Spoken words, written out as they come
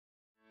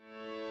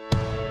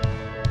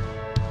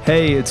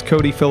Hey, it's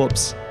Cody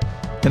Phillips,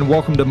 and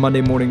welcome to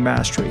Monday Morning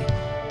Mastery.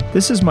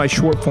 This is my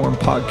short form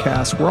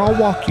podcast where I'll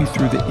walk you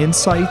through the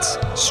insights,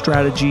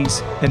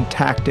 strategies, and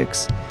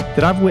tactics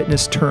that I've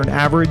witnessed turn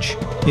average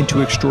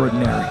into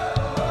extraordinary.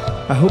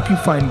 I hope you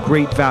find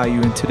great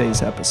value in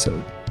today's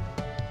episode.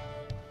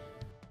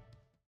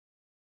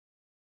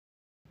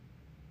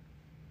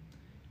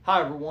 Hi,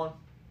 everyone.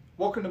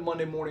 Welcome to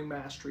Monday Morning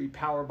Mastery,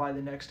 powered by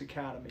the Next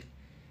Academy,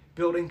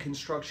 building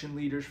construction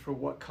leaders for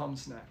what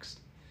comes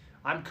next.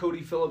 I'm Cody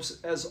Phillips.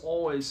 As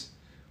always,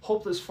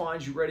 hope this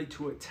finds you ready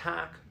to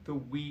attack the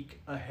week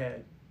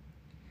ahead.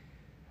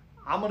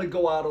 I'm going to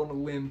go out on a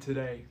limb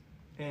today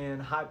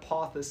and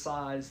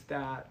hypothesize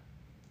that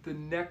the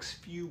next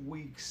few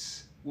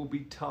weeks will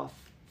be tough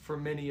for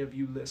many of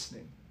you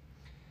listening.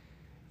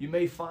 You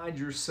may find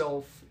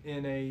yourself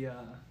in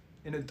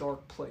a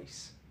dark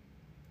place,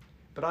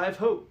 but I have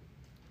hope.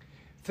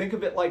 Think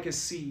of it like a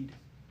seed.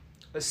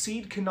 A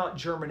seed cannot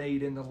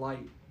germinate in the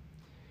light.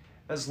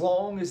 As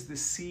long as the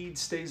seed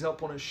stays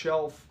up on a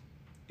shelf,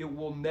 it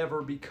will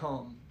never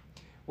become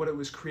what it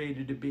was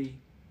created to be.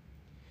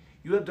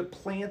 You have to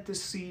plant the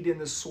seed in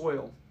the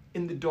soil,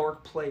 in the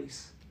dark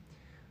place,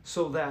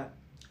 so that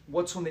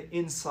what's on the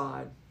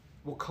inside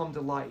will come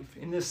to life.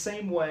 In the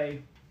same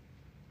way,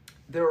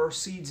 there are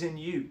seeds in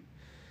you,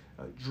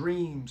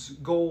 dreams,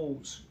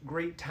 goals,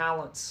 great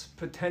talents,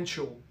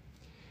 potential,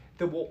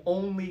 that will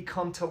only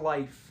come to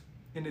life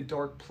in a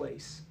dark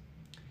place.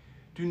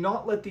 Do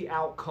not let the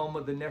outcome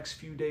of the next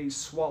few days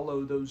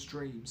swallow those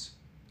dreams.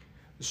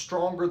 The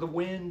stronger the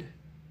wind,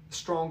 the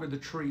stronger the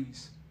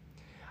trees.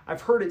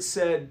 I've heard it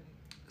said,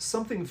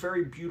 something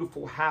very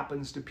beautiful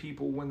happens to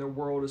people when their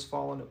world is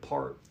falling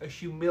apart. A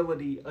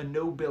humility, a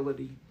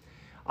nobility,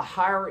 a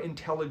higher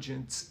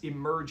intelligence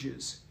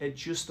emerges at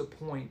just the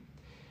point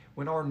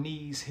when our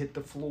knees hit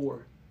the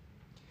floor.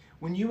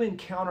 When you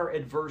encounter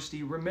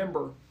adversity,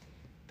 remember,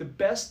 the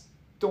best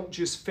don't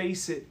just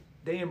face it,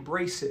 they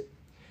embrace it,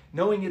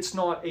 knowing it's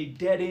not a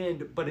dead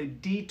end, but a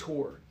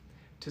detour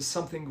to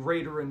something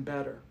greater and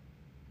better.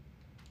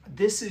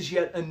 This is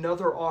yet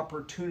another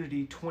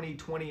opportunity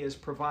 2020 has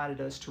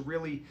provided us to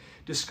really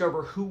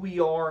discover who we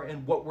are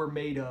and what we're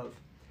made of.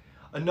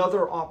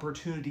 Another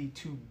opportunity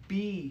to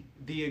be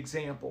the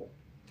example,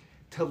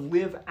 to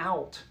live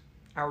out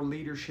our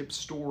leadership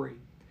story.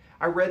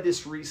 I read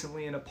this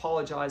recently and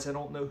apologize, I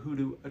don't know who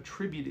to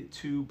attribute it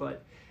to,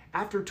 but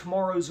after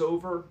tomorrow's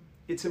over,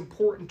 it's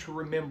important to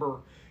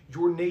remember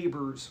your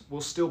neighbors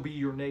will still be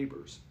your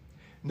neighbors.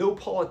 No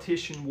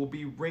politician will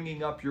be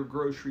ringing up your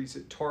groceries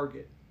at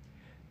Target.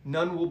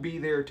 None will be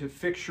there to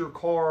fix your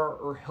car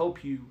or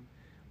help you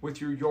with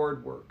your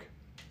yard work.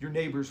 Your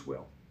neighbors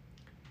will.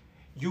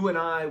 You and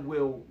I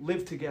will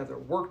live together,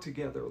 work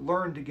together,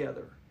 learn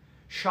together,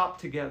 shop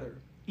together,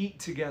 eat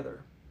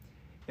together,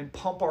 and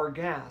pump our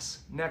gas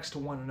next to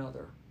one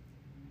another.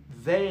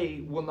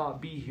 They will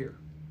not be here.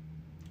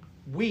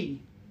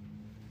 We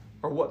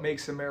are what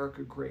makes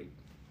America great.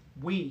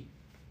 We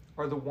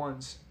are the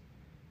ones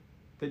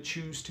that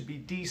choose to be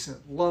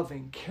decent,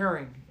 loving,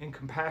 caring, and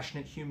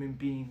compassionate human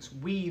beings.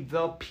 We,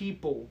 the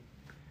people,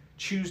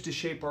 choose to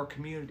shape our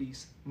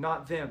communities,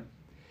 not them.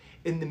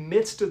 In the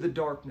midst of the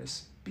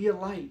darkness, be a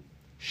light,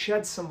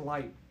 shed some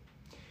light.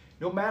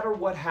 No matter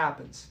what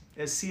happens,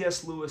 as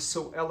C.S. Lewis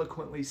so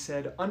eloquently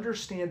said,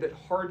 understand that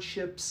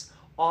hardships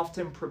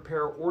often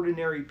prepare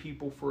ordinary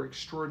people for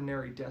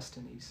extraordinary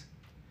destinies.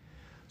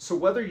 So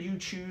whether you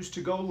choose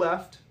to go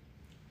left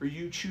or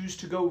you choose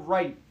to go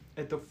right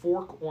at the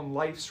fork on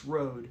life's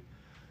road,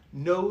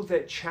 know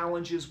that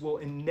challenges will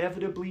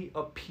inevitably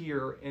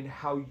appear, and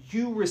how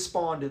you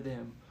respond to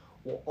them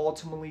will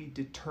ultimately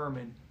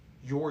determine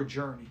your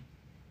journey.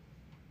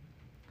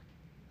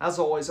 As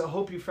always, I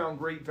hope you found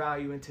great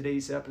value in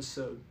today's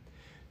episode.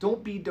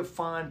 Don't be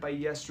defined by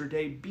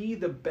yesterday. Be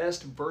the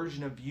best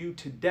version of you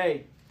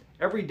today.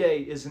 Every day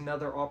is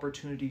another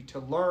opportunity to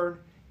learn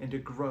and to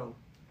grow.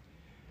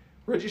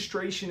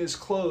 Registration is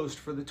closed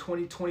for the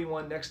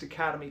 2021 Next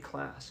Academy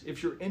class.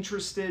 If you're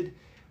interested,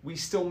 we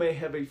still may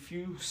have a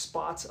few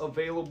spots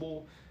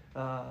available.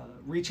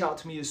 Reach out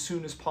to me as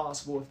soon as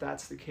possible if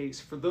that's the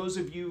case. For those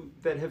of you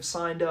that have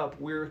signed up,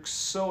 we're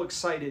so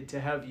excited to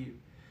have you.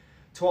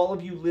 To all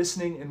of you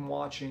listening and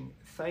watching,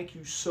 thank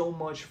you so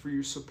much for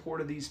your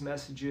support of these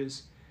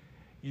messages,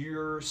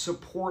 your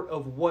support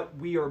of what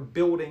we are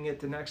building at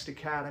the Next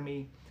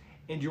Academy,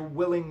 and your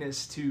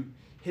willingness to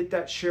hit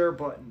that share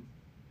button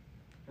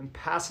and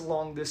pass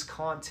along this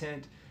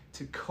content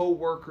to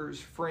coworkers,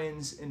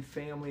 friends, and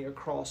family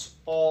across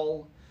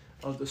all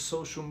of the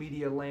social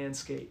media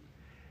landscape.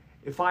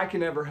 If I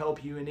can ever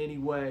help you in any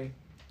way,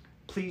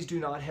 please do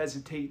not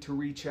hesitate to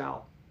reach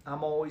out.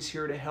 I'm always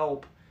here to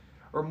help,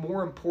 or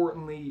more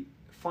importantly,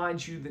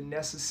 find you the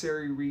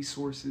necessary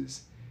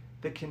resources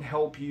that can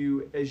help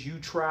you as you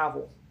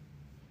travel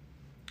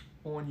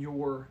on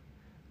your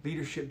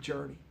leadership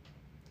journey.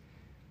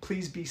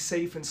 Please be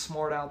safe and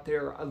smart out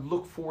there. I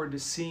look forward to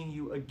seeing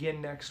you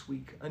again next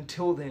week.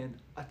 Until then,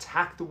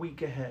 attack the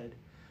week ahead,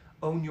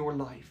 own your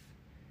life,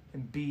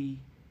 and be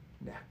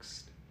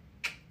next.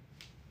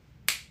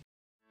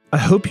 I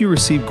hope you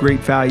received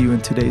great value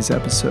in today's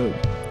episode.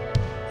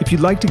 If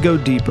you'd like to go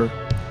deeper,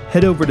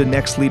 head over to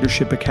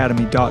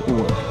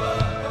nextleadershipacademy.org.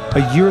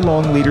 A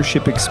year-long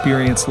leadership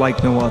experience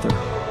like no other,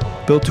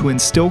 built to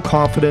instill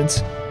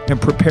confidence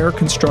and prepare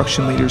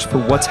construction leaders for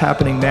what's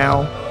happening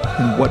now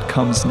and what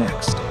comes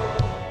next.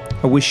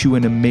 I wish you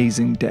an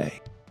amazing day.